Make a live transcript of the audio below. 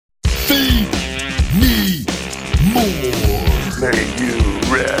Feed me more. May you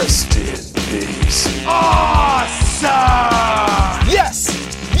rest in peace. Awesome! Yes!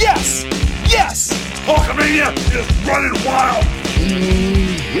 Yes! Yes! Hulkamania is running wild!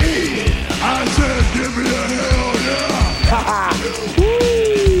 Yeah! I said give me a hell yeah!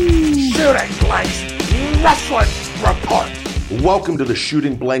 Shooting Blanks Wrestling Report. Welcome to the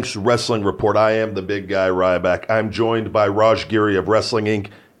Shooting Blanks Wrestling Report. I am the big guy, Ryback. I'm joined by Raj Giri of Wrestling Inc.,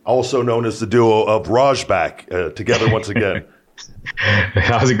 also known as the duo of Rajback, together once again.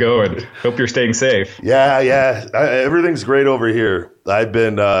 How's it going? Hope you're staying safe. Yeah. Everything's great over here. I've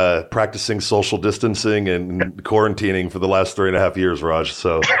been practicing social distancing and quarantining for the last 3.5 years, Raj.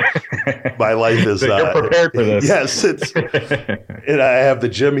 So my life is... So you're prepared for this. Yes. And I have the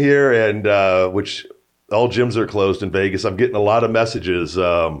gym here, and which all gyms are closed in Vegas. I'm getting a lot of messages,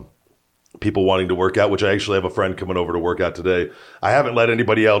 people wanting to work out, which I actually have a friend coming over to work out today. I haven't let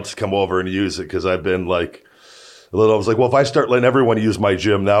anybody else come over and use it because I've been like... I was like, well, if I start letting everyone use my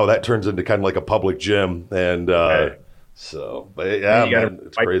gym now, that turns into kind of like a public gym. And so, but yeah, man,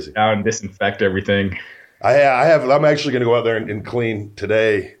 it's crazy. Down, disinfect everything. I'm actually going to go out there and clean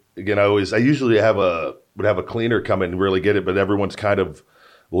today. Again, I usually would have a cleaner come in and really get it, but everyone's kind of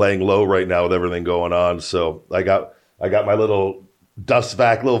laying low right now with everything going on. So I got my little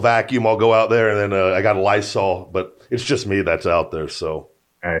little vacuum. I'll go out there, and then I got a Lysol, but it's just me that's out there. So.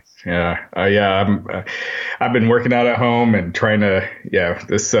 Nice. Yeah. I've been working out at home and trying to,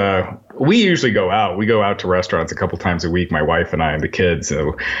 we usually go out. We go out to restaurants a couple times a week, my wife and I and the kids.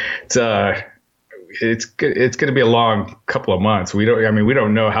 So it's going to be a long couple of months. We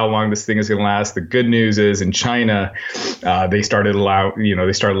don't know how long this thing is going to last. The good news is in China, they started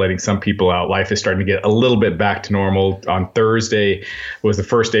letting some people out. Life is starting to get a little bit back to normal. On Thursday was the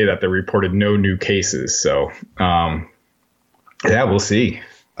first day that they reported no new cases. So, we'll see.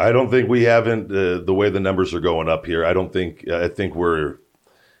 I don't think we haven't the way the numbers are going up here. I think they're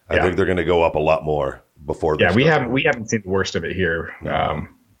going to go up a lot more before this. Yeah, we haven't seen the worst of it here.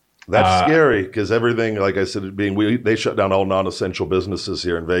 That's scary because everything, like I said, they shut down all non-essential businesses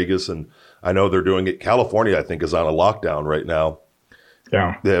here in Vegas, and I know they're doing it. California, I think, is on a lockdown right now.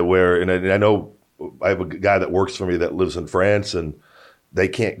 Yeah. And I know I have a guy that works for me that lives in France, and they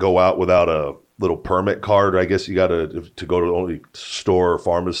can't go out without a little permit card. I guess you got to go to the only store or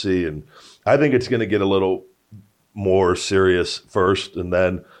pharmacy. And I think it's going to get a little more serious first. And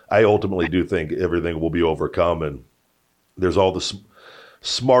then I ultimately do think everything will be overcome. And there's all the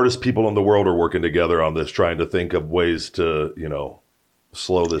smartest people in the world are working together on this, trying to think of ways to,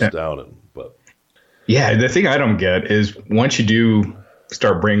 slow this down. The thing I don't get is once you do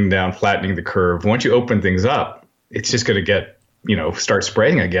start flattening the curve, once you open things up, it's just going to get, start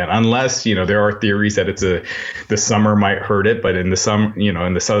spreading again, unless, there are theories that the summer might hurt it. But in the summer,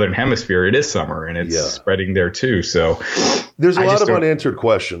 in the Southern hemisphere, it is summer and it's spreading there too. So there's a lot of unanswered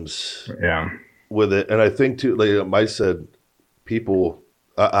questions with it. And I think too, like Mike said,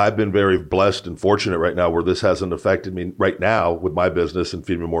 I've been very blessed and fortunate right now where this hasn't affected me right now with my business and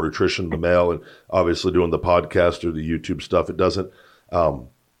Feed Me More Nutrition, the mail, and obviously doing the podcast or the YouTube stuff. It doesn't,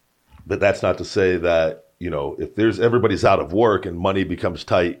 but that's not to say that, if everybody's out of work and money becomes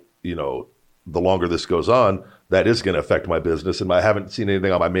tight, the longer this goes on, that is going to affect my business. And I haven't seen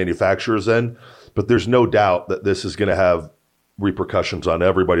anything on my manufacturer's end, but there's no doubt that this is going to have repercussions on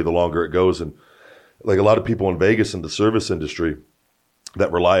everybody the longer it goes. And like a lot of people in Vegas in the service industry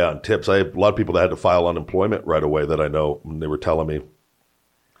that rely on tips, I have a lot of people that had to file unemployment right away that I know when they were telling me.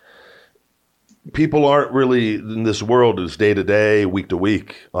 People aren't really in this world is day to day, week to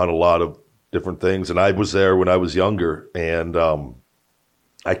week on a lot of different things. And I was there when I was younger, and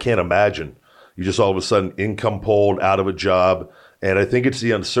I can't imagine. You just all of a sudden income pulled out of a job. And I think it's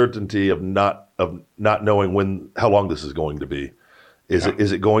the uncertainty of not knowing how long this is going to be. Is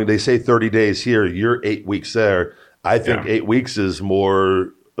it going, they say 30 days here, you're 8 weeks there. I think 8 weeks is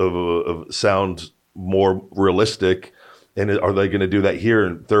more sounds more realistic. And are they going to do that here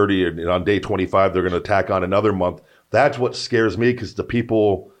in 30 and on day 25, they're going to tack on another month? That's what scares me, because the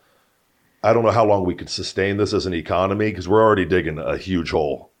people, I don't know how long we could sustain this as an economy, because we're already digging a huge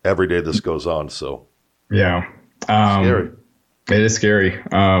hole every day this goes on. So, scary. It is scary.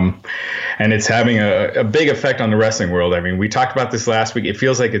 And it's having a big effect on the wrestling world. I mean, we talked about this last week. It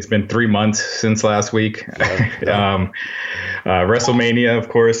feels like it's been 3 months since last week. WrestleMania, of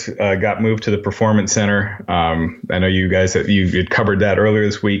course, got moved to the Performance Center. I know you guys, you had covered that earlier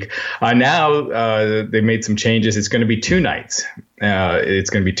this week. Now they made some changes. It's going to be 2 nights. It's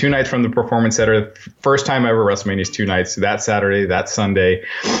going to be 2 nights from the Performance Center. First time ever WrestleMania is 2 nights. That Saturday, that Sunday,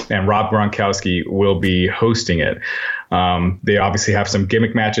 and Rob Gronkowski will be hosting it. They obviously have some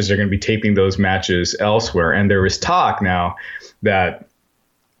gimmick matches. They're going to be taping those matches elsewhere. And there is talk now that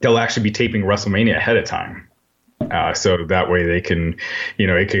they'll actually be taping WrestleMania ahead of time. So that way they can,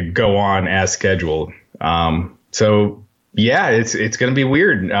 it could go on as scheduled. So yeah, it's going to be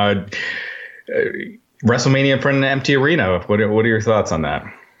weird. WrestleMania in front of an empty arena. What are your thoughts on that?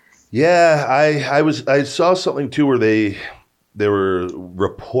 Yeah, I saw something too where there were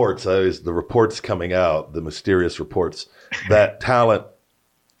reports. The reports coming out, the mysterious reports that talent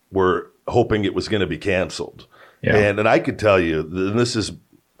were hoping it was going to be canceled. Yeah. And I could tell you, and this is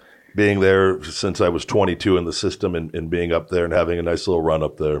being there since I was 22 in the system and being up there and having a nice little run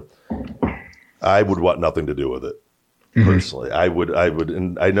up there, I would want nothing to do with it. Personally, I would,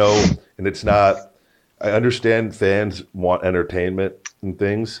 and I know, and it's not, I understand fans want entertainment and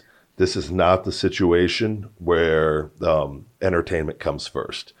things. This is not the situation where entertainment comes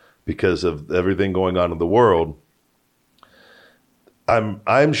first because of everything going on in the world.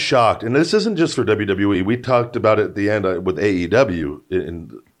 I'm shocked, and this isn't just for WWE. We talked about it at the end with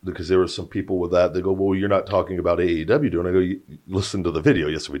AEW, because there were some people with that. They go, "Well, you're not talking about AEW, do?" And I go, "Listen to the video."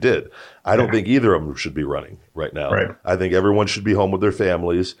 Yes, we did. I don't think either of them should be running right now. Right. I think everyone should be home with their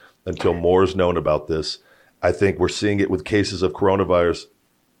families until more is known about this. I think we're seeing it with cases of coronavirus.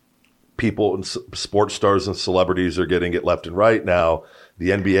 People and sports stars and celebrities are getting it left and right now.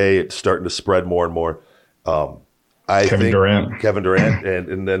 The NBA, it's starting to spread more and more. Kevin Durant,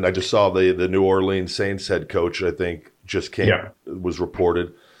 and then I just saw the New Orleans Saints head coach, I think, just was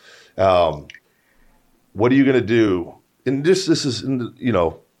reported. What are you going to do? And this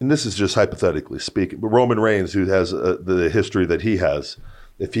is just hypothetically speaking. But Roman Reigns, who has the history that he has,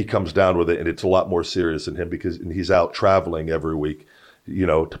 if he comes down with it, and it's a lot more serious than him because he's out traveling every week,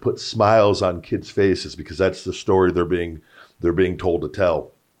 to put smiles on kids' faces because that's the story they're being told to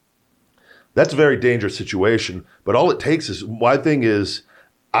tell. That's a very dangerous situation. But all it takes is, my thing is,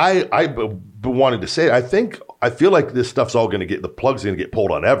 I wanted to say, I feel like this stuff's all going to the plug's going to get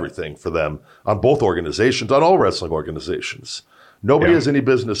pulled on everything for them, on both organizations, on all wrestling organizations. Nobody has any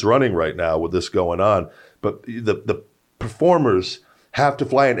business running right now with this going on. But the performers have to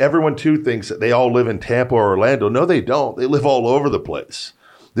fly, and everyone too thinks that they all live in Tampa or Orlando. No, they don't. They live all over the place.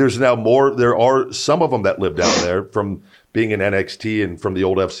 There's now more. There are some of them that live down there from being in NXT and from the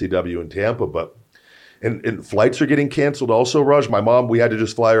old FCW in Tampa, but and flights are getting canceled also, Raj. My mom, we had to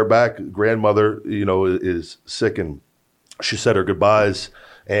just fly her back. Grandmother, is sick, and she said her goodbyes.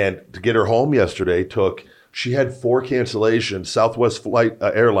 And to get her home yesterday she had 4 cancellations. Southwest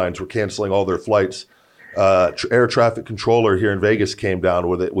Airlines were canceling all their flights. Air traffic controller here in Vegas came down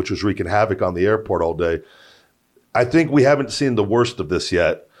with it, which was wreaking havoc on the airport all day. I think we haven't seen the worst of this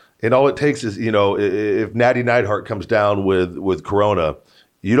yet. And all it takes is, if Natty Neidhart comes down with Corona,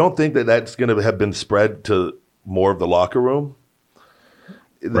 you don't think that that's going to have been spread to more of the locker room?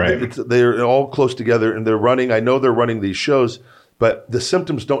 Right. They're all close together and they're running. I know they're running these shows, but the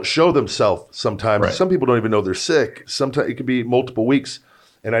symptoms don't show themselves sometimes. Right. Some people don't even know they're sick. Sometimes it could be multiple weeks.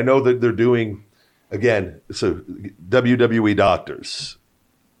 And I know that they're doing, again, so WWE doctors,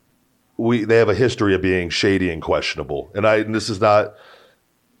 they have a history of being shady and questionable. And this is not,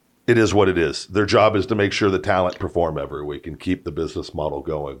 it is what it is. Their job is to make sure the talent perform every week and keep the business model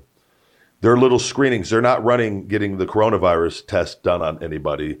going. Their little screenings, they're not getting the coronavirus test done on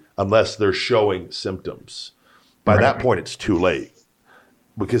anybody unless they're showing symptoms. By that point, it's too late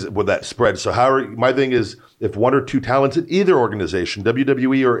because with that spread. So my thing is, if 1 or 2 talents at either organization,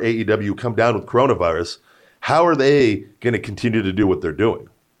 WWE or AEW, come down with coronavirus, how are they going to continue to do what they're doing?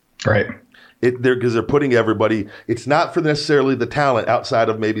 Right. Because they're putting everybody, it's not for necessarily the talent outside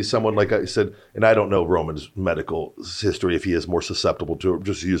of maybe someone like I said, and I don't know Roman's medical history if he is more susceptible to it,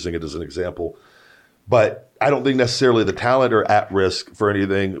 just using it as an example. But I don't think necessarily the talent are at risk for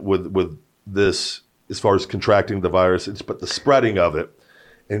anything with this as far as contracting the virus. But the spreading of it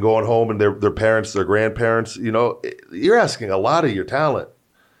and going home and their parents, their grandparents, you're asking a lot of your talent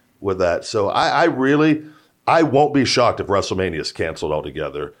with that. So I won't be shocked if WrestleMania is canceled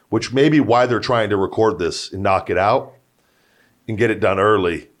altogether, which may be why they're trying to record this and knock it out and get it done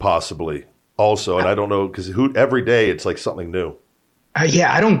early, possibly also. And I don't know, because every day it's like something new.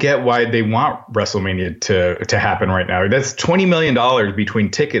 I don't get why they want WrestleMania to happen right now. That's $20 million between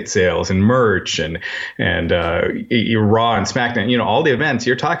ticket sales and merch and Raw and SmackDown, all the events.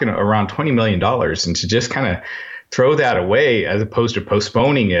 You're talking around $20 million, and to just kind of throw that away as opposed to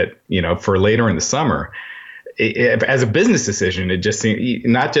postponing it, for later in the summer. As a business decision, it just seems,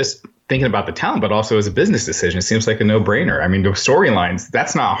 not just thinking about the talent, but also as a business decision, it seems like a no-brainer. I mean, the storylines,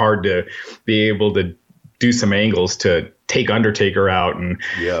 that's not hard to be able to do some angles to take Undertaker out and,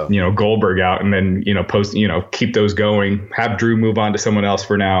 Goldberg out, and then, keep those going, have Drew move on to someone else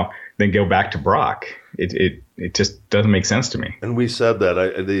for now, then go back to Brock. It just doesn't make sense to me. And we said that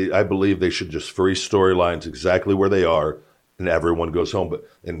I believe they should just freeze storylines exactly where they are, and everyone goes home,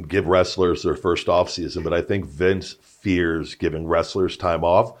 and give wrestlers their first off season. But I think Vince fears giving wrestlers time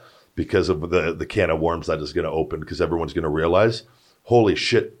off because of the can of worms that is going to open, because everyone's going to realize, holy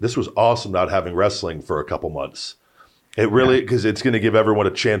shit, this was awesome not having wrestling for a couple months. It really, because it's going to give everyone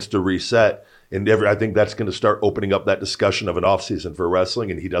a chance to reset. And I think that's going to start opening up that discussion of an off season for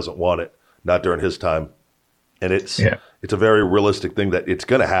wrestling, and he doesn't want it, not during his time. And it's a very realistic thing that it's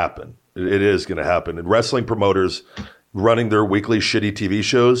going to happen. It is going to happen. And wrestling promoters running their weekly shitty TV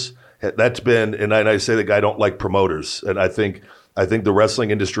shows, that's been, and I say that I don't like promoters. And I think the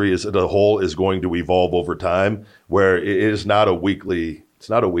wrestling industry as a whole is going to evolve over time, where it is not a weekly, it's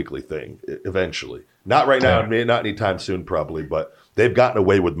not a weekly thing eventually. Not right now, not anytime soon probably, but they've gotten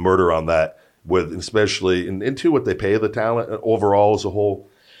away with murder on that, with especially into what they pay the talent overall as a whole.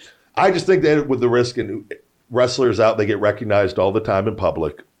 I just think that with the risk, and wrestlers out, they get recognized all the time in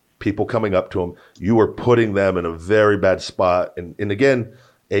public, people coming up to them, you are putting them in a very bad spot. And again,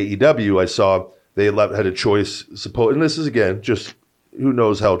 AEW, I saw they had a choice, and this is again, just who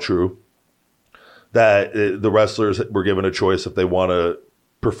knows how true, that the wrestlers were given a choice if they want to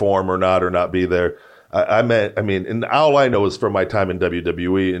perform or not be there. And all I know is from my time in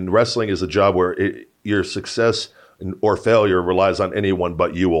WWE, and wrestling is a job where your success or failure relies on anyone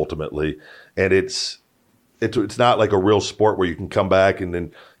but you ultimately. And it's not like a real sport where you can come back and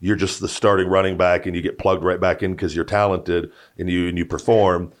then you're just the starting running back and you get plugged right back in because you're talented and you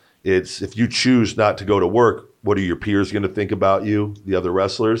perform. It's if you choose not to go to work, what are your peers going to think about you, the other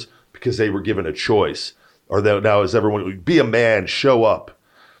wrestlers? Because they were given a choice. Or now is everyone, be a man, show up.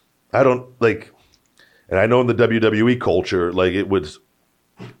 I don't like, and I know in the WWE culture, like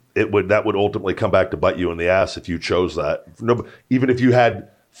that would ultimately come back to bite you in the ass if you chose that. Even if you had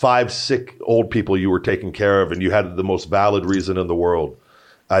 5 sick old people you were taking care of and you had the most valid reason in the world,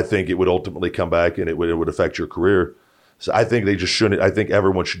 I think it would ultimately come back and it would affect your career. So I think they just shouldn't. I think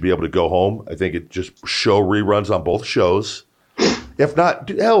everyone should be able to go home. I think it just show reruns on both shows. If not,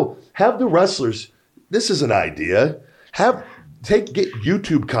 have the wrestlers. This is an idea. Get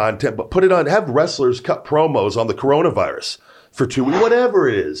YouTube content, but put it on. Have wrestlers cut promos on the coronavirus for 2 weeks, whatever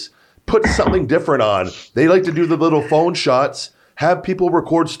it is. Put something different on. They like to do the little phone shots. Have people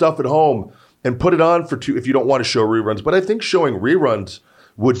record stuff at home and put it on for 2 if you don't want to show reruns. But I think showing reruns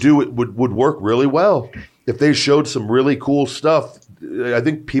would work really well. If they showed some really cool stuff, I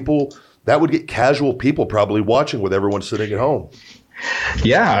think that would get casual people probably watching with everyone sitting at home.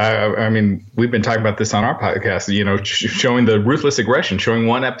 Yeah, I mean, we've been talking about this on our podcast, showing the Ruthless Aggression, showing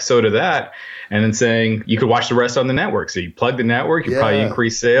one episode of that, and then saying you could watch the rest on the network. So you plug the network, you probably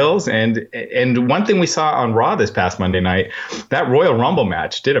increase sales. And one thing we saw on Raw this past Monday night, that Royal Rumble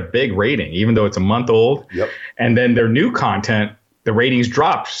match did a big rating, even though it's a month old. Yep. And then their new content, the ratings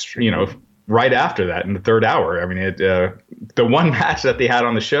dropped, right after that in the third hour. I mean, the one match that they had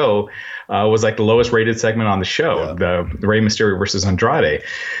on the show was like the lowest rated segment on the show, the Rey Mysterio versus Andrade.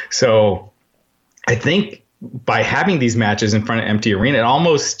 So I think by having these matches in front of empty arena, it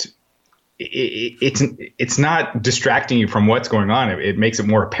almost it's not distracting you from what's going on. It makes it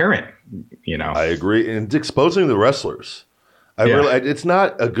more apparent, I agree. And exposing the wrestlers. It's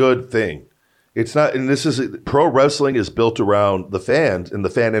not a good thing. It's not, and pro wrestling is built around the fans and the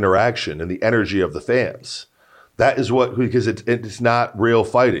fan interaction and the energy of the fans. That is because it's not real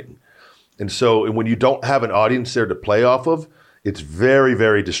fighting. And so when you don't have an audience there to play off of, it's very,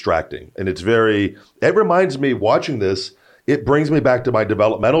 very distracting. And it reminds me, watching this, it brings me back to my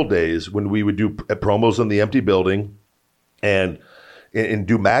developmental days when we would do promos in the empty building and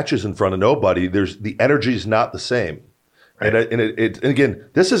do matches in front of nobody. The energy is not the same. Right. And again,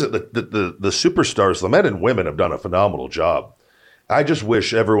 this isn't the superstars. The men and women have done a phenomenal job. I just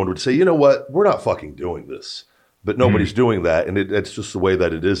wish everyone would say, you know what, we're not fucking doing this. But nobody's doing that, and it's just the way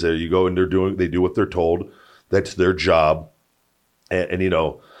that it is there. You go and they do what they're told. That's their job. And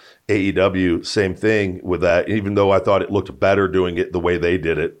AEW, same thing with that. Even though I thought it looked better doing it the way they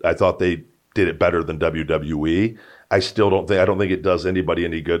did it, I thought they did it better than WWE. I don't think it does anybody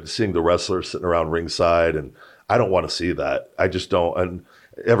any good seeing the wrestlers sitting around ringside, and I don't want to see that. I just don't. And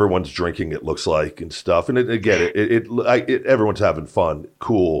everyone's drinking, it looks like, and stuff. And again, everyone's having fun,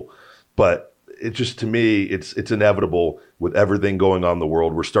 cool, but it just, to me, it's inevitable with everything going on in the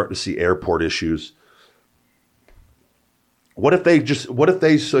world. We're starting to see airport issues. So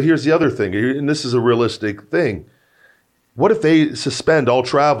here's the other thing, and this is a realistic thing. What if they suspend all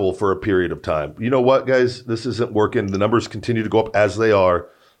travel for a period of time? You know what, guys? This isn't working. The numbers continue to go up as they are.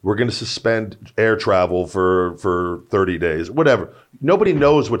 We're going to suspend air travel for 30 days, whatever. Nobody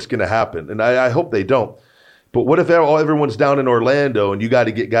knows what's going to happen, and I hope they don't. But what if everyone's down in Orlando and you got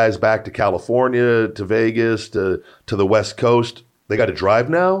to get guys back to California, to Vegas, to the West Coast? They got to drive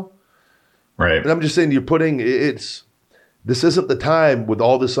now? Right. And I'm just saying this isn't the time with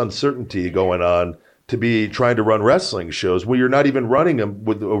all this uncertainty going on to be trying to run wrestling shows when you're not even running them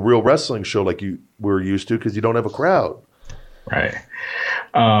with a real wrestling show like you were used to because you don't have a crowd. Right.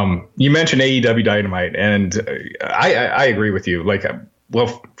 You mentioned AEW Dynamite, and I agree with you. Like,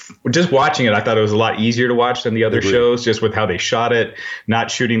 well, just watching it, I thought it was a lot easier to watch than the other shows, just with how they shot it,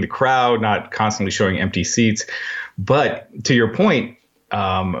 not shooting the crowd, not constantly showing empty seats. But to your point,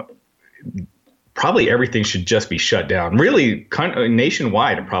 probably everything should just be shut down. Really,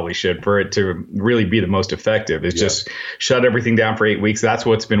 nationwide, it probably should, for it to really be the most effective. It's just shut everything down for 8 weeks. That's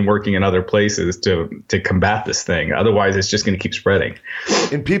what's been working in other places to combat this thing. Otherwise, it's just going to keep spreading.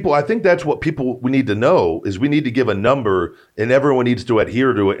 And I think that's what we need to know is we need to give a number, and everyone needs to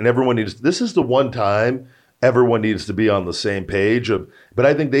adhere to it. And this is the one time everyone needs to be on the same page. But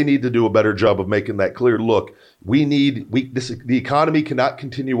I think they need to do a better job of making that clear. Look, the economy cannot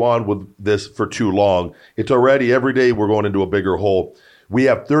continue on with this for too long. It's already every day we're going into a bigger hole. We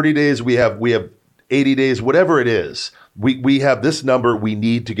have 30 days, we have 80 days, whatever it is. We have this number. We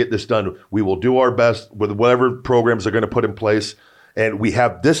need to get this done. We will do our best with whatever programs are going to put in place. And we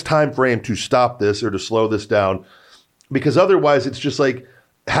have this time frame to stop this or to slow this down, because otherwise it's just like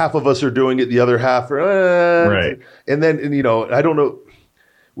half of us are doing it, the other half are, right. And then, I don't know,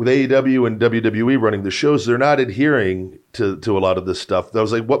 with AEW and WWE running the shows, they're not adhering to a lot of this stuff. I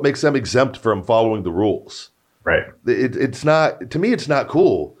was like, what makes them exempt from following the rules? Right. It's not, to me, it's not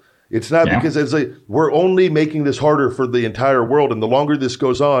cool. It's not because it's like, we're only making this harder for the entire world. And the longer this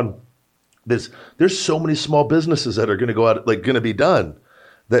goes on, there's so many small businesses that are going to go out, like going to be done.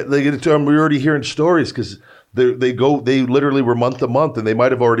 That we're already hearing stories because they literally were month to month, and they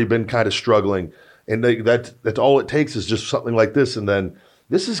might have already been kind of struggling. And that's all it takes is just something like this. And then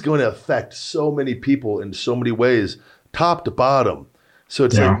this is going to affect so many people in so many ways, top to bottom. So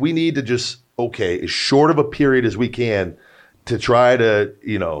it's like we need to just, as short of a period as we can to try to,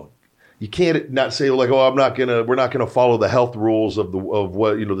 you can't not say like, we're not going to follow the health rules of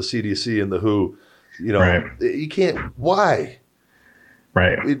what, the CDC and the WHO, right. You can't, why?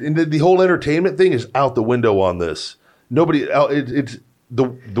 Right. And the whole entertainment thing is out the window on this. Nobody, it's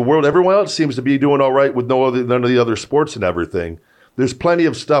the world, everyone else seems to be doing all right with none of the other sports and everything. There's plenty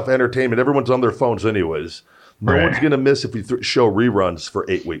of stuff, entertainment. Everyone's on their phones anyways. No one's going to miss if you show reruns for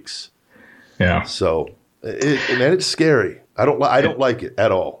 8 weeks. Yeah. So, it's scary. I don't like it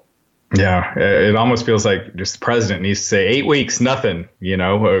at all. Yeah, it almost feels like just the president needs to say 8 weeks, nothing.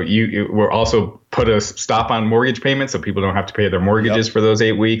 We're also put a stop on mortgage payments so people don't have to pay their mortgages for those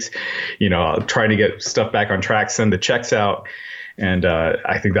 8 weeks. Trying to get stuff back on track, send the checks out. And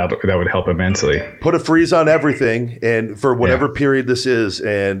I think that would help immensely. Put a freeze on everything, and for whatever period this is,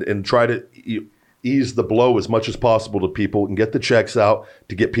 and try to ease the blow as much as possible to people and get the checks out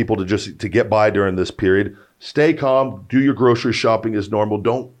to get people to get by during this period. Stay calm. Do your grocery shopping as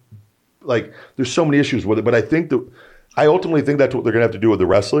normal. There's so many issues with it, but I ultimately think that's what they're going to have to do with the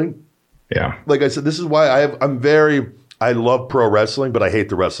wrestling. Yeah. Like I said, this is why I love pro wrestling, but I hate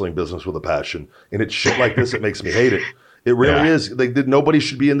the wrestling business with a passion. And it's shit like this that makes me hate it. It really is. Nobody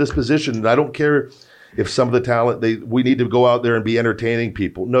should be in this position. And I don't care if some of the talent, we need to go out there and be entertaining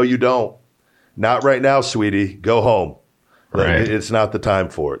people. No, you don't. Not right now, sweetie. Go home. Right. It's not the time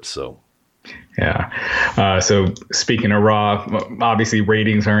for it. So. Yeah. So speaking of Raw, obviously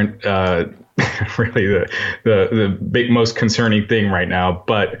ratings aren't really the big most concerning thing right now.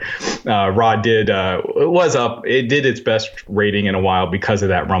 But Raw was up. It did its best rating in a while because of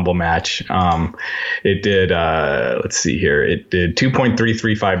that Rumble match. It did. Let's see here. It did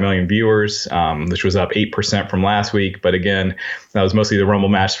 2.335 million viewers, which was up 8% from last week. But again, that was mostly the Rumble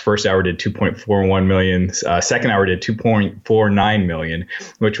match. First hour did 2.41 million. Second hour did 2.49 million,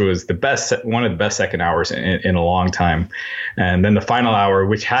 which was one of the best second hours in a long time. And then the final hour,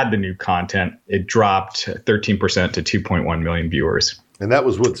 which had the new content, it dropped 13% to 2.1 million viewers. And that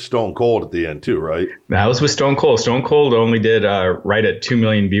was with Stone Cold at the end too, right? That was with Stone Cold. Stone Cold only did right at 2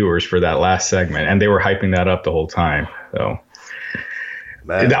 million viewers for that last segment, and they were hyping that up the whole time. So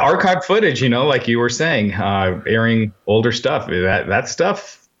the archive footage, like you were saying, airing older stuff, that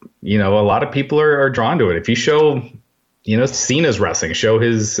stuff, a lot of people are drawn to it. If you show, Cena's wrestling, show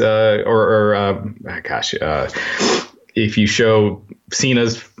his if you show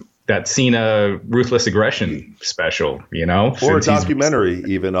Cena's that Cena Ruthless Aggression special, or a documentary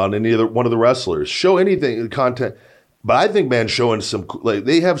even on any other one of the wrestlers. Show anything content, but I think, man, showing some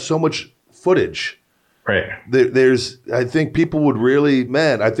they have so much footage. Right. I think people would really,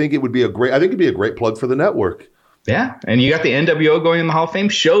 man. I think it'd be a great plug for the network. Yeah, and you got the NWO going in the Hall of Fame.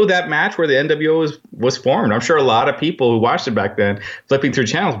 Show that match where the NWO was formed. I'm sure a lot of people who watched it back then, flipping through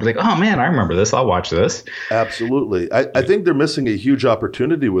channels, be like, "Oh man, I remember this. I'll watch this." Absolutely. I think they're missing a huge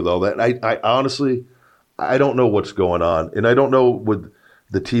opportunity with all that. And I honestly, I don't know what's going on, and I don't know with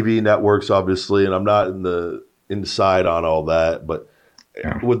the TV networks, obviously, and I'm not inside on all that, but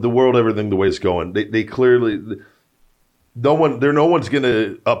with the world, everything the way it's going, they clearly. No one's going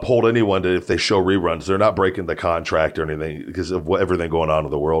to uphold anyone if they show reruns. They're not breaking the contract or anything because of everything going on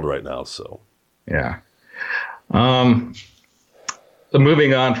in the world right now. So, yeah.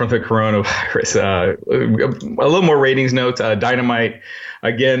 Moving on from the coronavirus, a little more ratings notes. Dynamite,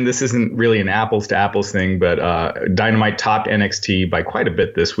 again, this isn't really an apples to apples thing, but Dynamite topped NXT by quite a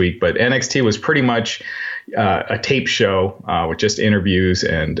bit this week. But NXT was pretty much a tape show with just interviews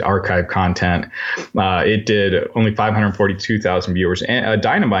and archive content. It did only 542,000 viewers. And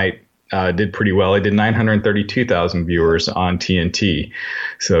Dynamite did pretty well. It did 932,000 viewers on TNT.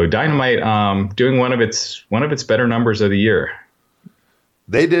 So Dynamite doing one of its better numbers of the year.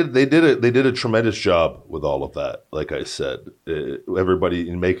 They did a tremendous job with all of that. Like I said, everybody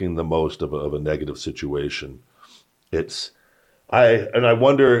in making the most of a negative situation. I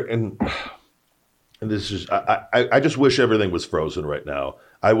wonder, and this is, I just wish everything was frozen right now.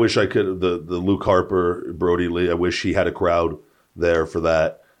 I wish I could, the Luke Harper, Brody Lee, I wish he had a crowd there for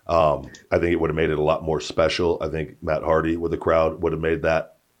that. I think it would have made it a lot more special. I think Matt Hardy with a crowd would have made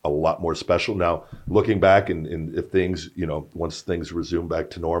that a lot more special. Now, looking back and if things, once things resume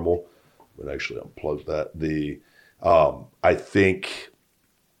back to normal, I'm going to actually unplug that. I think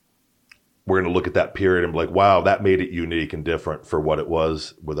we're going to look at that period and be like, wow, that made it unique and different for what it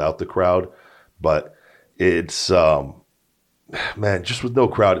was without the crowd. But it's, man, just with no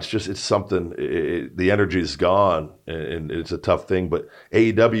crowd, it's something, the energy is gone and it's a tough thing. But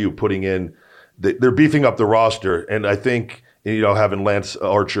AEW putting in, they're beefing up the roster. And I think, having Lance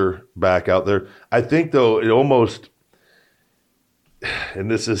Archer back out there, I think though it almost, and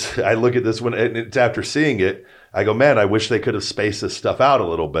this is, I look at this one and it's after seeing it, I go, man, I wish they could have spaced this stuff out a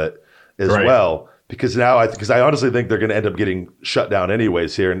little bit as well. Because now, because I honestly think they're going to end up getting shut down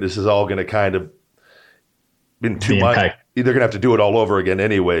anyways here. And this is all going to kind of, in 2 months, they're going to have to do it all over again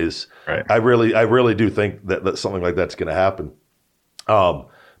anyways. Right. I really do think that something like that's going to happen.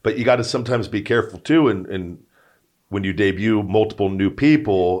 But you got to sometimes be careful too. And when you debut multiple new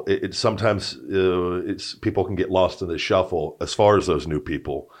people, it sometimes people can get lost in the shuffle as far as those new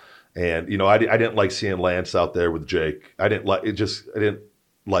people. And I didn't like seeing Lance out there with Jake. I didn't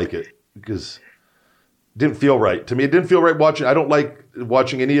like it because it didn't feel right to me. It didn't feel right watching. I don't like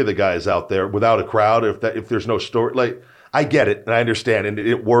watching any of the guys out there without a crowd. If there's no story, like I get it and I understand, and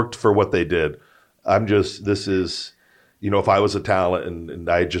it worked for what they did. This is. If I was a talent and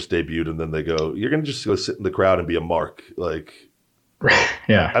I just debuted and then they go, you're going to just go sit in the crowd and be a mark. Like,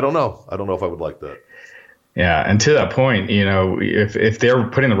 yeah, I don't know. I don't know if I would like that. Yeah. And to that point, if they're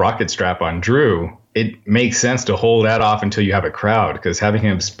putting the rocket strap on Drew, it makes sense to hold that off until you have a crowd, because having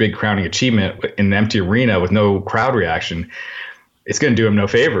him this big crowning achievement in an empty arena with no crowd reaction, it's going to do him no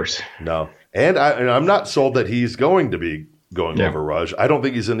favors. No. And I'm not sold that he's going to be going over Raj. I don't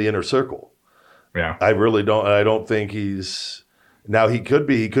think he's in the inner circle. Yeah, I really don't. I don't think he's now. He could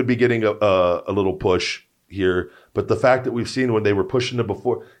be getting a little push here, but the fact that we've seen when they were pushing him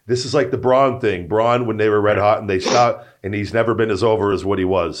before, this is like the Braun thing. Braun, when they were red hot and they stopped, and he's never been as over as what he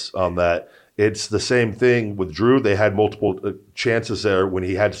was on that. It's the same thing with Drew. They had multiple chances there when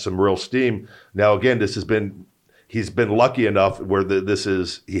he had some real steam. Now again, he's been lucky enough where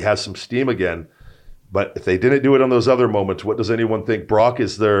he has some steam again. But if they didn't do it on those other moments, what does anyone think? Brock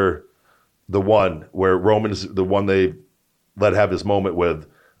is the one where Roman's the one they let have his moment with.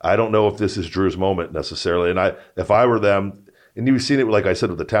 I don't know if this is Drew's moment necessarily. And if I were them, and you've seen it, like I said,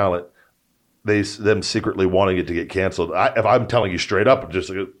 with the talent, them secretly wanting it to get canceled. If I'm telling you straight up, just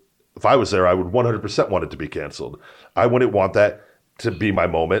if I was there, I would 100% want it to be canceled. I wouldn't want that to be my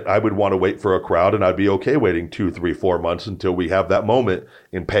moment. I would want to wait for a crowd, and I'd be okay waiting 2, 3, 4 months until we have that moment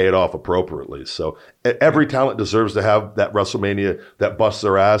and pay it off appropriately. So every talent deserves to have that WrestleMania that busts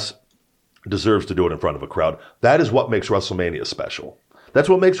their ass, deserves to do it in front of a crowd. That is what makes WrestleMania special. That's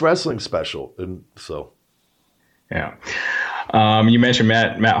what makes wrestling special. And so, yeah. You mentioned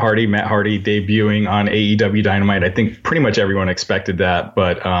Matt Hardy debuting on AEW Dynamite. I think pretty much everyone expected that,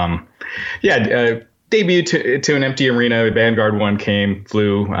 but debuted to an empty arena. Vanguard 1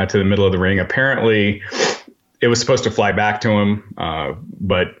 flew to the middle of the ring. Apparently, it was supposed to fly back to him,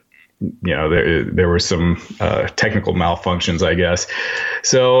 but there were some technical malfunctions, I guess.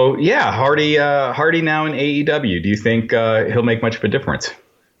 So yeah, Hardy now in AEW. Do you think he'll make much of a difference?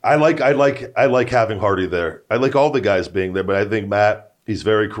 I like having Hardy there. I like all the guys being there, but I think Matt, he's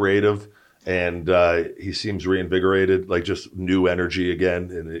very creative and he seems reinvigorated, like just new energy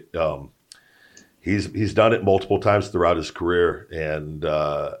again. And he's done it multiple times throughout his career, and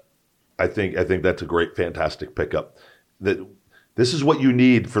I think that's a great, fantastic pickup. This is what you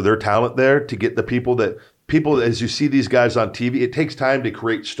need for their talent there to get the people, as you see these guys on TV, it takes time to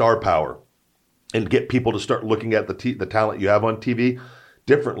create star power and get people to start looking at the talent you have on TV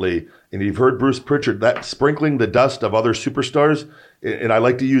differently. And you've heard Bruce Pritchard, that sprinkling the dust of other superstars. And I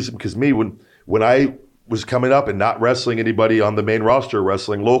like to use them because when I was coming up and not wrestling anybody on the main roster,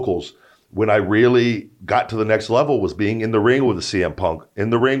 wrestling locals, when I really got to the next level was being in the ring with a CM Punk, in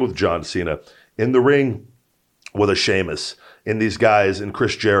the ring with John Cena, in the ring with a Sheamus, in these guys, and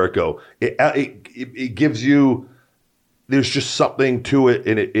Chris Jericho. It gives you, there's just something to it,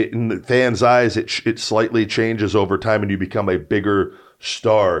 and in the fans' eyes, it slightly changes over time, and you become a bigger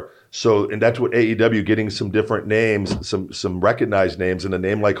star. So, and that's what AEW, getting some different names, some recognized names, and a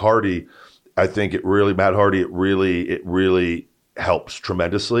name like Hardy, I think Matt Hardy, it really helps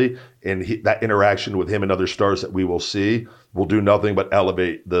tremendously. And that interaction with him and other stars that we will see will do nothing but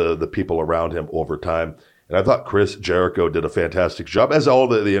elevate the people around him over time. And I thought Chris Jericho did a fantastic job, as all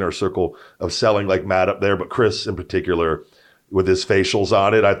the inner circle of selling like Matt up there, but Chris in particular with his facials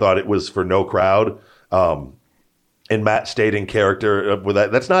on it, I thought it was for no crowd. And Matt stayed in character with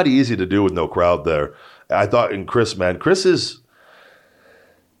that. That's not easy to do with no crowd there. I thought in Chris, man, he's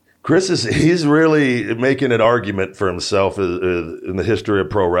really making an argument for himself in the history of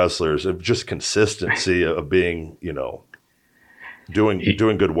pro wrestlers, of just consistency of being,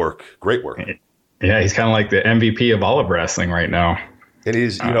 doing good work, great work. Yeah, he's kind of like the MVP of all of wrestling right now. And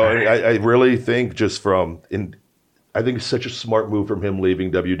he's, I really think I think it's such a smart move from him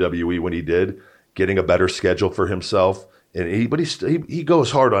leaving WWE when he did, getting a better schedule for himself. And he goes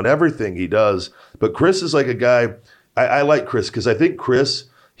hard on everything he does. But Chris is like a guy, I like Chris because I think Chris,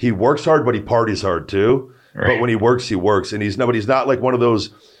 he works hard, but he parties hard too. Right. But when he works, he works. And he's not like one of those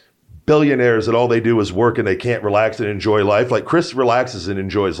billionaires that all they do is work and they can't relax and enjoy life. Like Chris relaxes and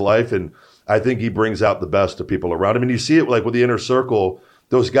enjoys life. And I think he brings out the best of people around him. And you see it like with the inner circle,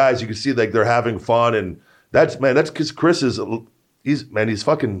 those guys, you can see like they're having fun. And that's because Chris he's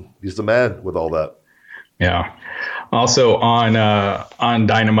the man with all that. Yeah. Also on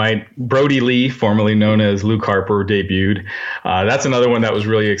Dynamite, Brody Lee, formerly known as Luke Harper, debuted. That's another one that was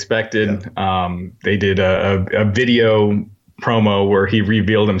really expected. Yeah. They did a video promo where he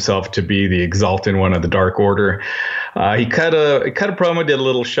revealed himself to be the Exalted One of the Dark Order. He cut a promo, did a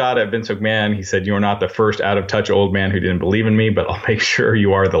little shot at Vince McMahon. He said, "You're not the first out of touch old man who didn't believe in me, but I'll make sure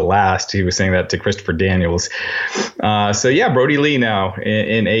you are the last." He was saying that to Christopher Daniels. So yeah, Brody Lee now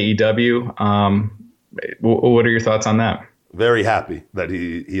in AEW. What are your thoughts on that? Very happy that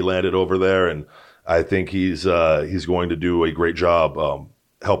he landed over there, and I think he's going to do a great job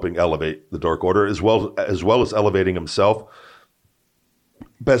helping elevate the Dark Order as well as elevating himself.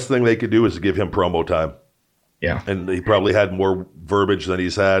 Best thing they could do is to give him promo time. Yeah, and he probably had more verbiage than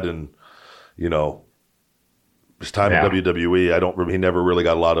he's had, and his time in WWE. He never really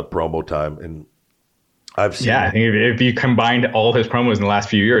got a lot of promo time, and I've seen. Yeah, I think if you combined all his promos in the last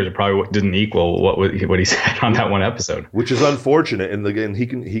few years, it probably didn't equal what he said on that one episode. Which is unfortunate, and again, he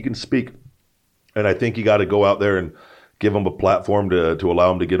can speak, and I think you got to go out there and give him a platform to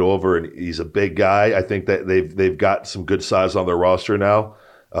allow him to get over. And he's a big guy. I think that they've got some good size on their roster now.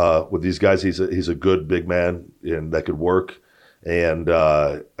 With these guys, he's a good big man, and that could work. And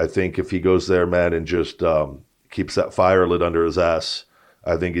I think if he goes there, man, and just keeps that fire lit under his ass,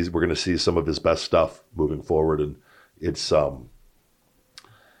 I think we're going to see some of his best stuff moving forward. And it's I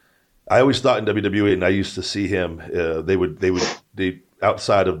always thought in WWE, and I used to see him. They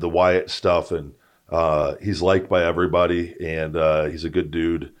outside of the Wyatt stuff, and he's liked by everybody, and he's a good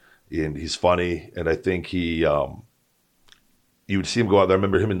dude, and he's funny, and I think he. You would see him go out there. I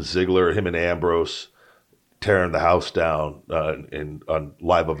remember him and Ziggler, him and Ambrose tearing the house down on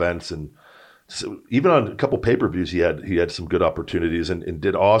live events, and so even on a couple pay-per-views, he had some good opportunities and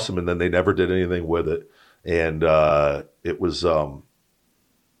did awesome. And then they never did anything with it, and it was I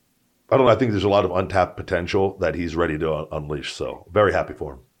don't know. I think there's a lot of untapped potential that he's ready to unleash. So very happy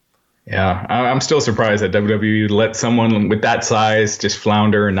for him. Yeah, I'm still surprised that WWE let someone with that size just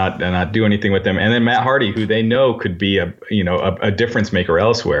flounder and not do anything with them. And then Matt Hardy, who they know could be a difference maker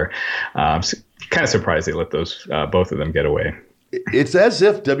elsewhere. kind of surprised they let those both of them get away. It's as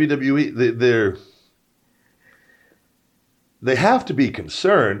if WWE they have to be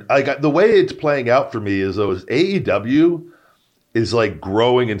concerned. The way it's playing out for me is AEW is like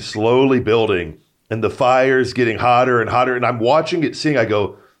growing and slowly building, and the fire's getting hotter and hotter. And I'm watching it, I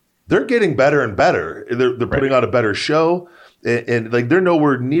go, they're getting better and better. They're putting on a better show, and like they're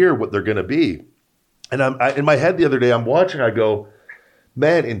nowhere near what they're going to be. And I'm in my head the other day, I'm watching, I go,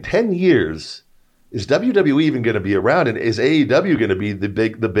 man, in 10 years, is WWE even going to be around? And is AEW going to be the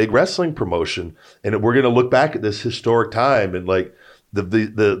big wrestling promotion? And we're going to look back at this historic time and like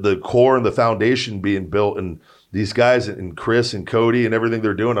the core and the foundation being built, and these guys and Chris and Cody and everything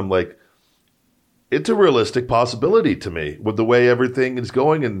they're doing. I'm like, it's a realistic possibility to me with the way everything is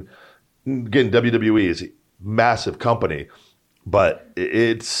going. And again, WWE is a massive company, but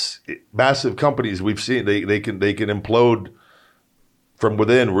massive companies we've seen, they can implode from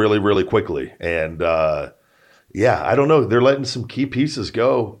within really, really quickly. And I don't know. They're letting some key pieces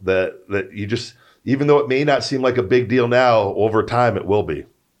go that you just, even though it may not seem like a big deal now, over time it will be.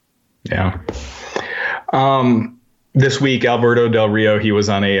 Yeah. This week, Alberto Del Rio, he was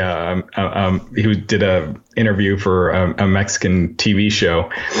on he did a interview for a Mexican TV show,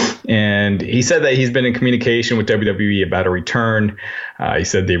 and he said that he's been in communication with WWE about a return. He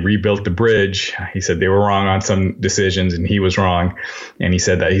said they rebuilt the bridge. He said they were wrong on some decisions, and he was wrong. And he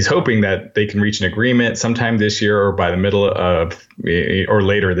said that he's hoping that they can reach an agreement sometime this year or by the middle of or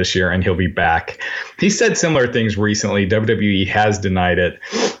later this year, and he'll be back. He said similar things recently. WWE has denied it.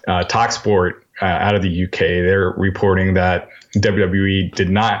 TalkSport out of the UK, they're reporting that WWE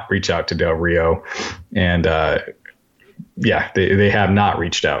did not reach out to Del Rio, and they have not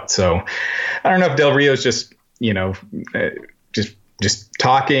reached out. So I don't know if Del Rio's just just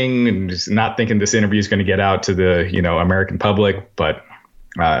talking and just not thinking this interview is going to get out to the American public, but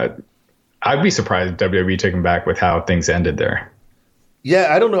I'd be surprised if WWE took him back with how things ended there.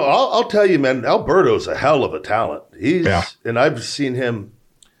 Yeah, I don't know. I'll tell you, man, Alberto's a hell of a talent. And I've seen him.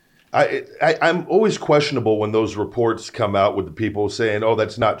 I'm always questionable when those reports come out with the people saying, oh,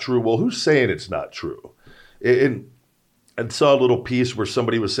 that's not true. Well, who's saying it's not true? And I saw a little piece where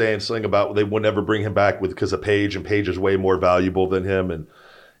somebody was saying something about they would never bring him back because of Paige, and Paige is way more valuable than him. And,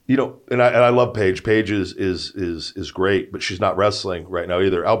 and I love Paige. Paige is great, but she's not wrestling right now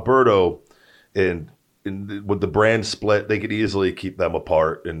either. Alberto and with the brand split, they could easily keep them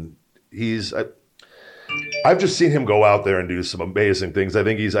apart. And I've just seen him go out there and do some amazing things. I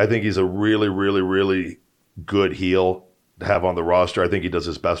think he's a really, really, really good heel to have on the roster. I think he does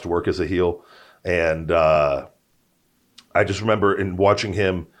his best work as a heel. And I just remember in watching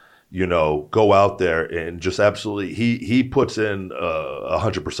him, go out there and just absolutely, he puts in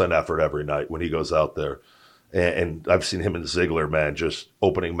 100% effort every night when he goes out there. And I've seen him and Ziggler, man, just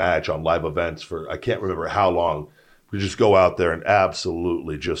opening match on live events for, I can't remember how long. We just go out there and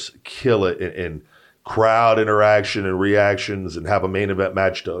absolutely just kill it in crowd interaction and reactions, and have a main event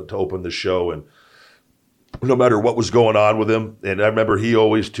match to open the show. And no matter what was going on with him. And I remember he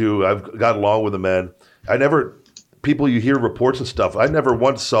always too, I've got along with him, man. People, you hear reports and stuff, I never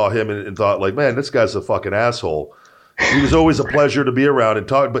once saw him and thought like, man, this guy's a fucking asshole. He was always a pleasure to be around and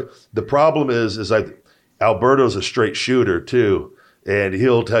talk. But the problem is Alberto's a straight shooter too. And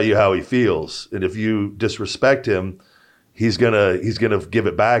he'll tell you how he feels. And if you disrespect him, he's gonna give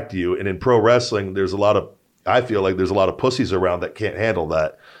it back to you. And in pro wrestling, I feel like there's a lot of pussies around that can't handle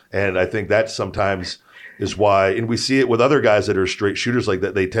that. And I think that sometimes is why, and we see it with other guys that are straight shooters like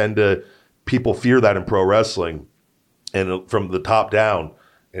that. People fear that in pro wrestling, and from the top down,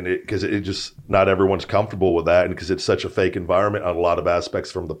 and because it just, not everyone's comfortable with that, and because it's such a fake environment on a lot of aspects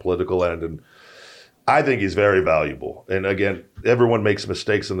from the political end. And I think he's very valuable. And again, everyone makes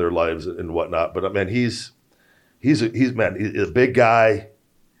mistakes in their lives and whatnot, but man, he's a big guy.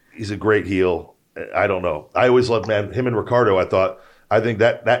 He's a great heel. I don't know. I always loved, man, him and Ricardo. I think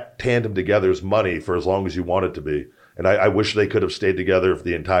that tandem together is money for as long as you want it to be. And I wish they could have stayed together for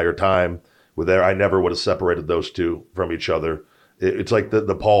the entire time. I never would have separated those two from each other. It's like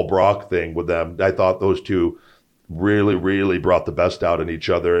the Paul Brock thing with them. I thought those two really, really brought the best out in each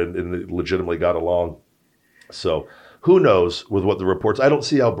other and legitimately got along. So who knows with what the reports. I don't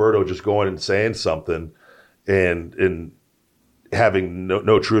see Alberto just going and saying something and having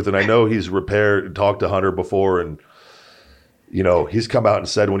no truth. And I know he's repaired and talked to Hunter before, and he's come out and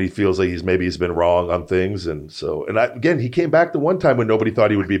said when he feels like he's been wrong on things. And so, again, he came back the one time when nobody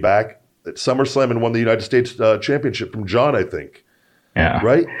thought he would be back at SummerSlam and won the United States Championship from John, I think. Yeah.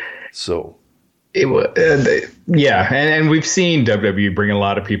 Right? So. It was, and we've seen WWE bring a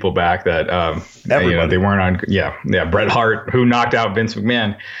lot of people back that they weren't on. Yeah, Bret Hart, who knocked out Vince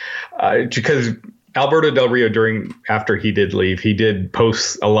McMahon. because Alberto Del Rio, after he did leave, he did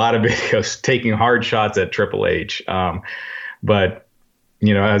post a lot of videos taking hard shots at Triple H. But,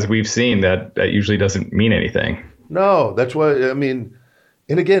 as we've seen, that usually doesn't mean anything. No, that's why, I mean,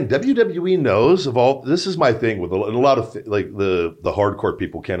 and again, WWE knows of all, this is my thing with a lot of, like, the hardcore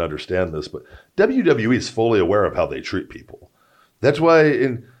people can't understand this, but WWE is fully aware of how they treat people. That's why,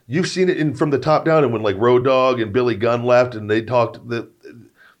 and you've seen it from the top down, and when, like, Road Dogg and Billy Gunn left, and they talked,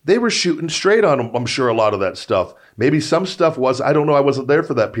 they were shooting straight on them, I'm sure, a lot of that stuff. Maybe some stuff was, I don't know, I wasn't there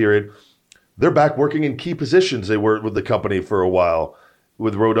for that period. They're back working in key positions. They were with the company for a while.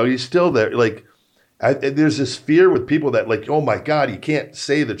 With Road Dogg, he's still there. Like, there's this fear with people that, like, oh my God, you can't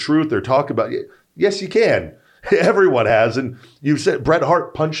say the truth or talk about it. Yes, you can. Everyone has. And you said Bret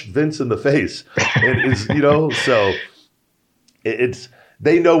Hart punched Vince in the face. And so it's,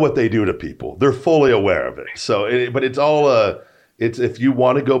 they know what they do to people. They're fully aware of it. So, but it's all, it's, if you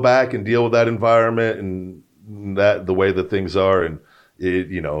want to go back and deal with that environment and that, the way that things are, and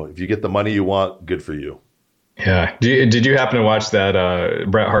if you get the money you want, good for you. Yeah. Did you happen to watch that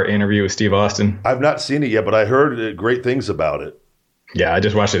Bret Hart interview with Steve Austin? I've not seen it yet, but I heard great things about it. Yeah, I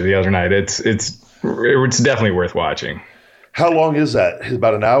just watched it the other night. It's definitely worth watching. How long is that?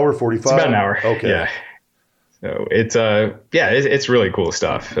 About an hour, 45? It's about an hour. Okay. Yeah. So it's really cool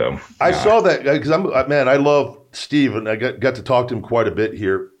stuff. So I saw that because I love Steve, and I got to talk to him quite a bit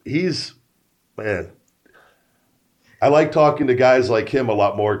here. I like talking to guys like him a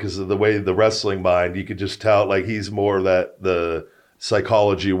lot more because of the way the wrestling mind, you could just tell, like, he's more that the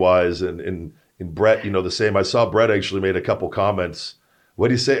psychology wise, and Bret, the same. I saw Bret actually made a couple comments. What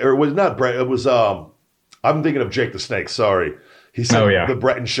did he say? Or it was not Bret. It was, I'm thinking of Jake the Snake. Sorry. He said the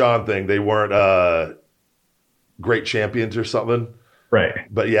Bret and Shawn thing, they weren't great champions or something. Right.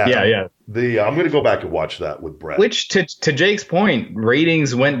 But yeah. I'm going to go back and watch that with Bret. Which to Jake's point,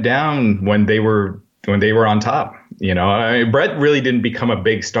 ratings went down when they were on top. Bret really didn't become a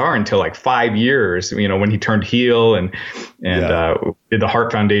big star until like 5 years, when he turned heel and did the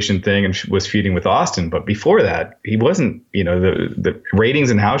Hart Foundation thing and was feuding with Austin. But before that, he wasn't, the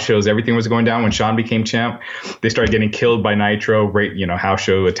ratings and house shows, everything was going down. When Shawn became champ, they started getting killed by Nitro. House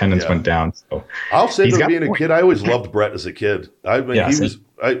show attendance went down. So I'll say that being a kid, I always loved Bret as a kid.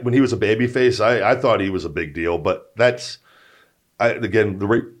 When he was a babyface, I thought he was a big deal, but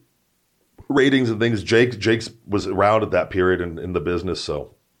the ratings and things. Jake's was around at that period in the business,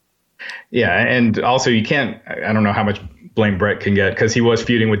 so yeah. And also, you can't, I don't know how much blame Bret can get, because he was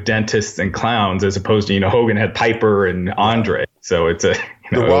feuding with dentists and clowns, as opposed to Hogan had Piper and Andre. So it's the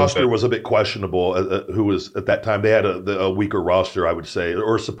roster was a bit questionable. Who was at that time, they had a weaker roster, I would say,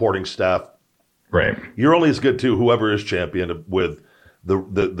 or supporting staff. Right. You're only as good to whoever is champion with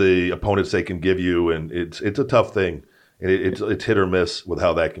the opponents they can give you, and it's a tough thing. And it's hit or miss with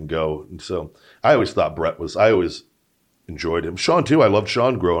how that can go. And so I always thought I always enjoyed him. Shawn, too. I loved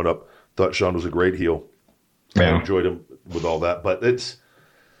Shawn growing up. Thought Shawn was a great heel. Yeah. I enjoyed him with all that. But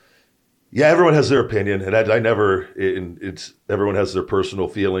everyone has their opinion. And everyone has their personal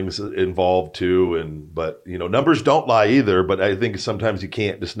feelings involved, too. But numbers don't lie either. But I think sometimes you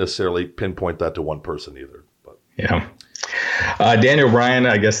can't just necessarily pinpoint that to one person either. But yeah. Daniel Bryan,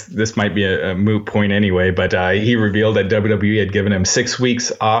 I guess this might be a moot point anyway, but he revealed that WWE had given him 6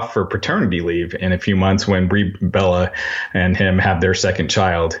 weeks off for paternity leave in a few months when Brie Bella and him have their second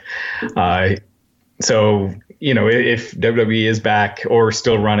child. So, if WWE is back or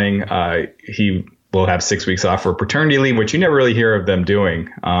still running, he will have 6 weeks off for paternity leave, which you never really hear of them doing.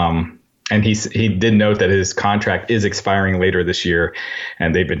 And he did note that his contract is expiring later this year,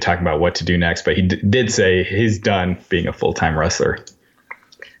 and they've been talking about what to do next. But he did say he's done being a full-time wrestler.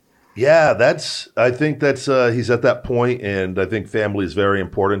 Yeah, I think he's at that point, and I think family is very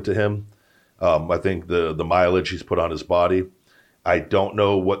important to him. I think the mileage he's put on his body. I don't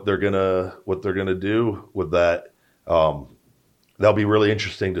know what they're gonna do with that. That'll be really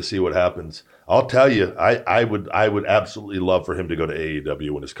interesting to see what happens. I'll tell you, I would absolutely love for him to go to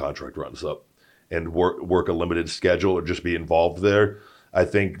AEW when his contract runs up and work a limited schedule or just be involved there. I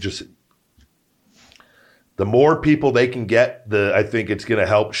think just the more people they can get, I think it's going to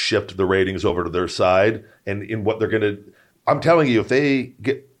help shift the ratings over to their side. And in what they're going to, I'm telling you, if they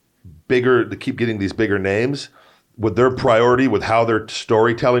get bigger, to keep getting these bigger names with their priority, with how they're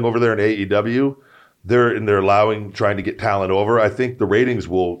storytelling over there in AEW, they're trying to get talent over. I think the ratings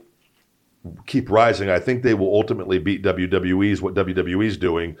will keep rising. I think they will ultimately beat what WWE's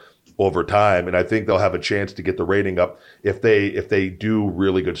doing over time, and I think they'll have a chance to get the rating up if they do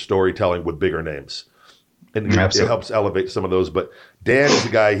really good storytelling with bigger names, and it helps elevate some of those. But Dan is a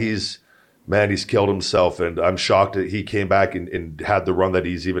guy. man, he's killed himself. And I'm shocked that he came back and had the run that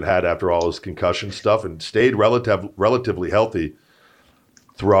he's even had after all his concussion stuff and stayed relatively healthy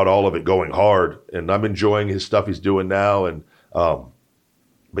throughout all of it, going hard. And I'm enjoying his stuff he's doing now. And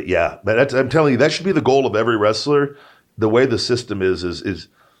but yeah, man, I'm telling you, that should be the goal of every wrestler. The way the system is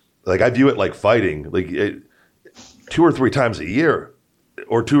like, I view it like fighting, like 2 or 3 times a year,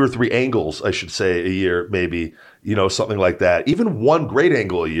 or 2 or 3 angles, I should say, a year, maybe, something like that. Even one great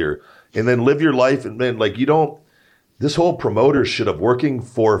angle a year, and then live your life. And then, like, this whole promoter shit of working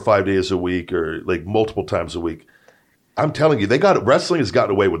 4 or 5 days a week or like multiple times a week. I'm telling you, wrestling has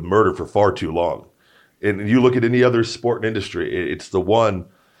gotten away with murder for far too long. And you look at any other sport and industry, it's the one.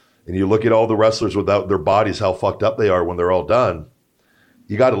 And you look at all the wrestlers without their bodies, how fucked up they are when they're all done.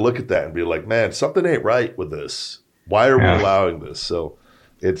 You got to look at that and be like, man, something ain't right with this. Why are we allowing this? So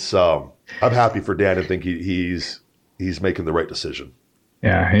it's I'm happy for Dan and think he's making the right decision.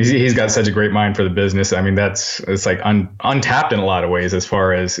 Yeah, he's got such a great mind for the business. I mean, it's like untapped in a lot of ways as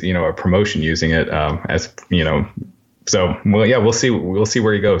far as, a promotion using it So, well, yeah, we'll see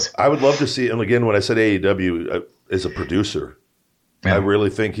where he goes. I would love to see, and again, when I said AEW as a producer, I really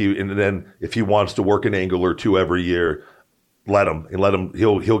think and then if he wants to work an angle or 2 every year, let him.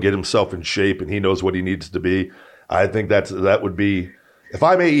 He'll get himself in shape and he knows what he needs to be. I think that would be, if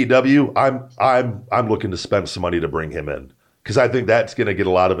I'm AEW, I'm looking to spend some money to bring him in, because I think that's going to get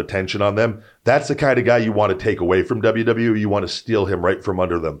a lot of attention on them. That's the kind of guy you want to take away from WWE. You want to steal him right from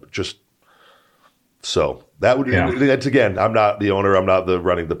under them. So that's, again, I'm not the owner. I'm not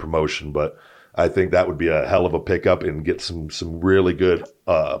running the promotion, but I think that would be a hell of a pickup and get some really good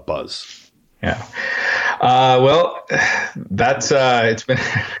buzz. Yeah. Well, that's it's been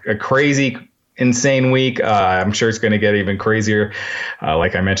a crazy, insane week. I'm sure it's going to get even crazier.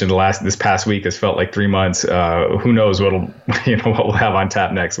 Like I mentioned, this past week has felt like 3 months. Who knows what we'll have on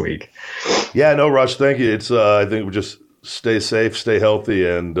tap next week. Yeah, no rush. Thank you. It's I think we just stay safe, stay healthy,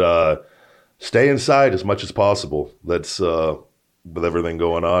 and stay inside as much as possible. That's with everything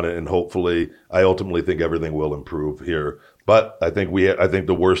going on, and hopefully, I ultimately think everything will improve here. But I think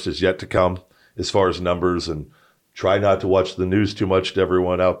the worst is yet to come as far as numbers, and try not to watch the news too much to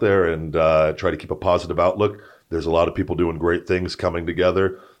everyone out there, and try to keep a positive outlook. There's a lot of people doing great things coming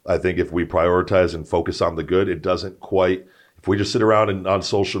together. I think if we prioritize and focus on the good, it doesn't quite. If we just sit around on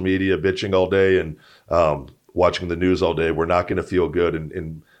social media bitching all day and watching the news all day, we're not going to feel good.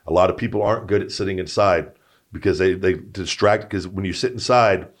 And a lot of people aren't good at sitting inside, because they distract. Because when you sit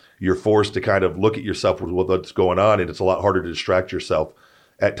inside, you're forced to kind of look at yourself with what's going on, and it's a lot harder to distract yourself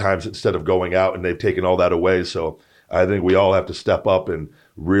at times instead of going out, and they've taken all that away. So I think we all have to step up and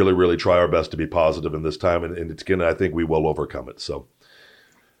really, really try our best to be positive in this time, and I think we will overcome it. So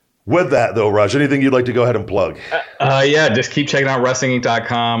with that, though, Raj, anything you'd like to go ahead and plug? Yeah, just keep checking out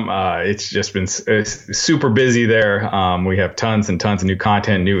WrestlingInc.com. It's just been super busy there. We have tons and tons of new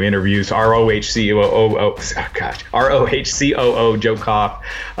content, new interviews. ROHCOO Joe Koff,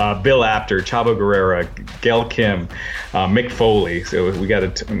 Bill Apter, Chavo Guerrero, Gail Kim, Mick Foley. So we got a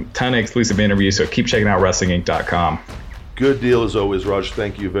ton of exclusive interviews. So keep checking out WrestlingInc.com. Good deal as always, Raj.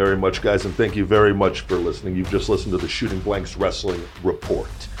 Thank you very much, guys, and thank you very much for listening. You've just listened to the Shooting Blanks Wrestling Report.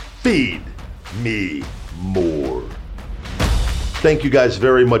 Feed me more. Thank you guys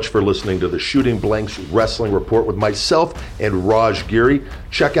very much for listening to the Shooting Blanks Wrestling Report with myself and Raj Giri.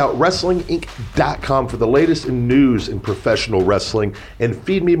 Check out WrestlingInc.com for the latest in news in professional wrestling, and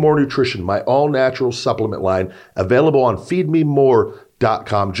Feed Me More Nutrition, my all-natural supplement line, available on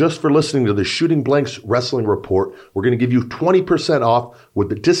feedmemore.com. Just for listening to the Shooting Blanks Wrestling Report, we're going to give you 20% off with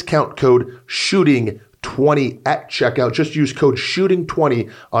the discount code SHOOTING20 at checkout. Just use code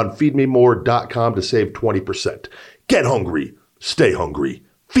SHOOTING20 on feedmemore.com to save 20%. Get hungry, stay hungry,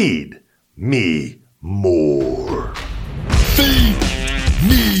 feed me more. Feed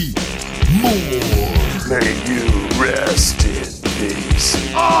me more. May you rest in peace.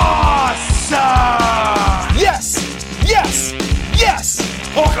 Awesome! Yes! Yes! Yes!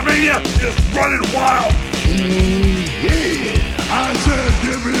 Hulkamania is running wild! Yeah! I said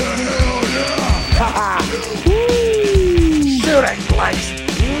give me a hell yeah! Shooting Blanks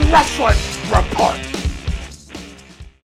Wrestling Report.